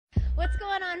What's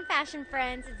going on, fashion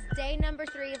friends? It's day number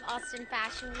 3 of Austin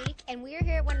Fashion Week, and we're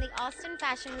here at one of the Austin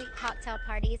Fashion Week cocktail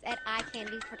parties at Eye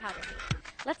Candy Photography.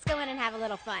 Let's go in and have a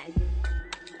little fun.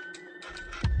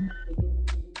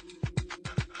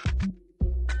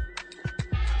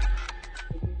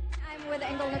 I'm with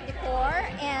Engelnook Decor,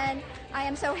 and I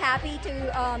am so happy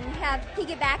to have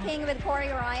piggybacking with Corey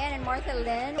Ryan and Martha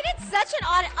Lynn. You did such an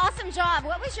awesome job.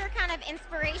 What was your kind of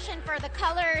inspiration for the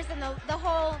colors and the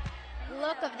whole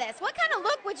look of this? What kind of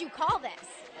look would you call this?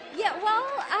 Yeah, well,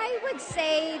 I would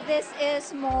say this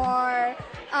is more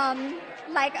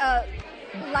like a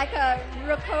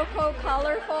rococo,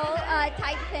 colorful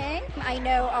type thing. I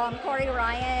know Corey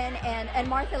Ryan and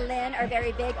Martha Lynn are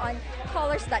very big on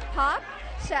colors that pop.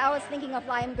 So I was thinking of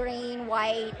lime green,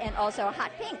 white, and also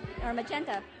hot pink or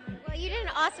magenta. Well, you did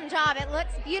an awesome job. It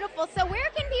looks beautiful. So where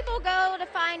can people go to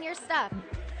find your stuff?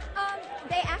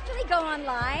 They actually go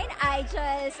online. I'm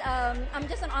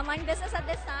just an online business at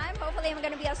this time. Hopefully I'm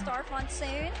going to be a storefront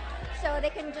soon. So they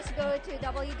can just go to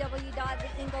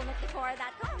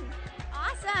www.theengelnookdecor.com.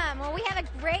 Awesome. Well, we have a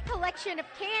great collection of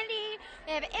candy.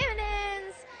 We have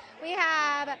M&Ms. We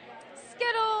have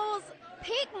Skittles,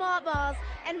 pink malt balls,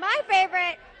 and my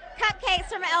favorite, cupcakes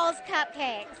from Elle's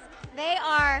Cupcakes. They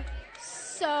are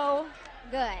so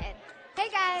good. Hey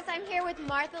guys, I'm here with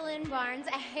Martha Lynn Barnes,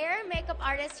 a hair and makeup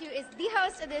artist who is the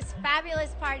host of this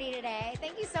fabulous party today.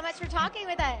 Thank you so much for talking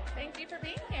with us. Thank you for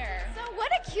being here. So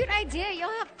what a cute idea.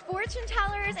 You'll have fortune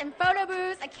tellers and photo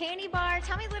booths, a candy bar.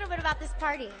 Tell me a little bit about this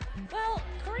party. Well,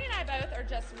 Corey and I both are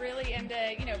just really into,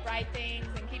 bright things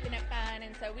and keeping it fun.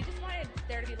 And so we just wanted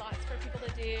there to be lots for people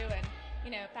to do. And,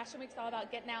 Fashion Week's all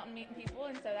about getting out and meeting people.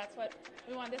 And so that's what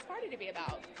we want this party to be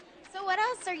about. So what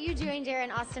else are you doing during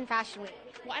Austin Fashion Week?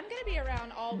 Well, I'm going to be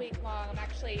around all week long. I'm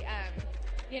actually,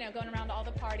 going around to all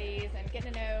the parties and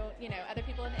getting to know, other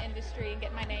people in the industry and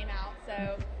getting my name out.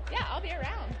 So, yeah, I'll be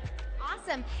around.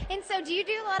 Awesome. And so do you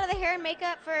do a lot of the hair and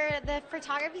makeup for the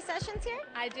photography sessions here?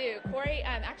 I do. Corey,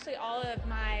 actually all of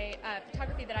my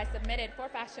photography that I submitted for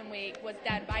Fashion Week was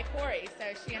done by Corey.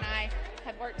 So she and I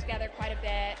have worked together quite a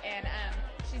bit, and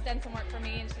she's done some work for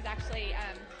me, and she's actually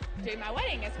doing my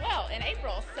wedding as well in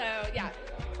April. So, yeah,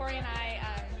 Corey and I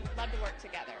love to work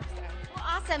together. So. Well,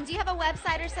 awesome. Do you have a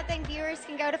website or something viewers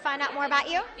can go to find out more about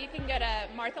you? You can go to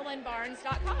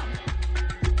marthalynnbarnes.com.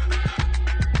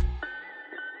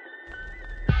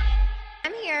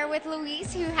 I'm here with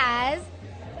Luis, who has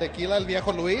Tequila El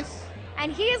Viejo Luis.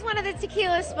 And he is one of the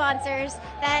tequila sponsors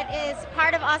that is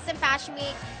part of Austin Fashion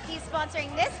Week. He's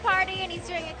sponsoring this party, and he's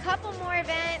doing a couple more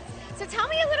events. So tell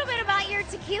me a little bit about your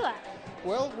tequila.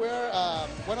 Well, we're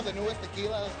one of the newest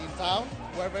tequilas in town.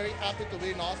 We're very happy to be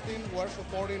in Austin. We're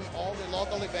supporting all the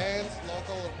local events,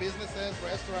 local businesses,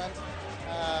 restaurants,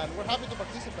 and we're happy to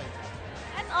participate.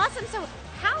 That's awesome. So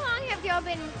how long have y'all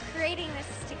been creating this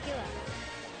tequila?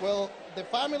 Well, the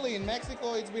family in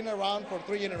Mexico, it's been around for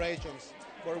 3 generations.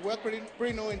 But we're pretty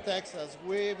new in Texas.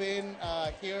 We've been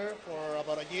here for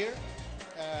about a year,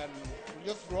 and we're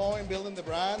just growing, building the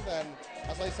brand, and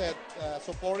as I said,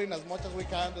 supporting as much as we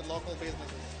can the local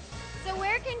businesses. So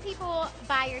where can people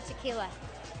buy your tequila?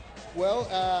 Well,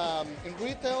 in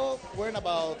retail, we're in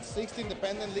about 60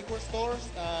 independent liquor stores,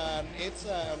 and it's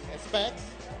Specs.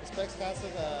 Specs has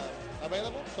it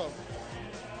available, so.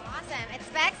 Awesome. It's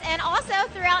Specs, and also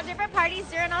throughout different parties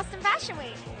during Austin Fashion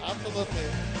Week. Absolutely.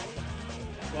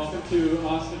 Welcome to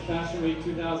Austin Fashion Week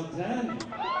 2010.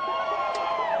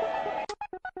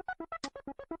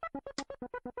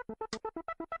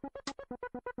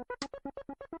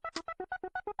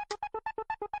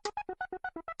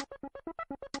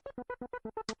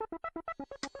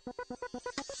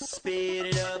 Speed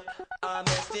it up, I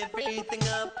messed everything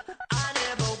up. I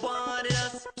never wanted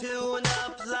us to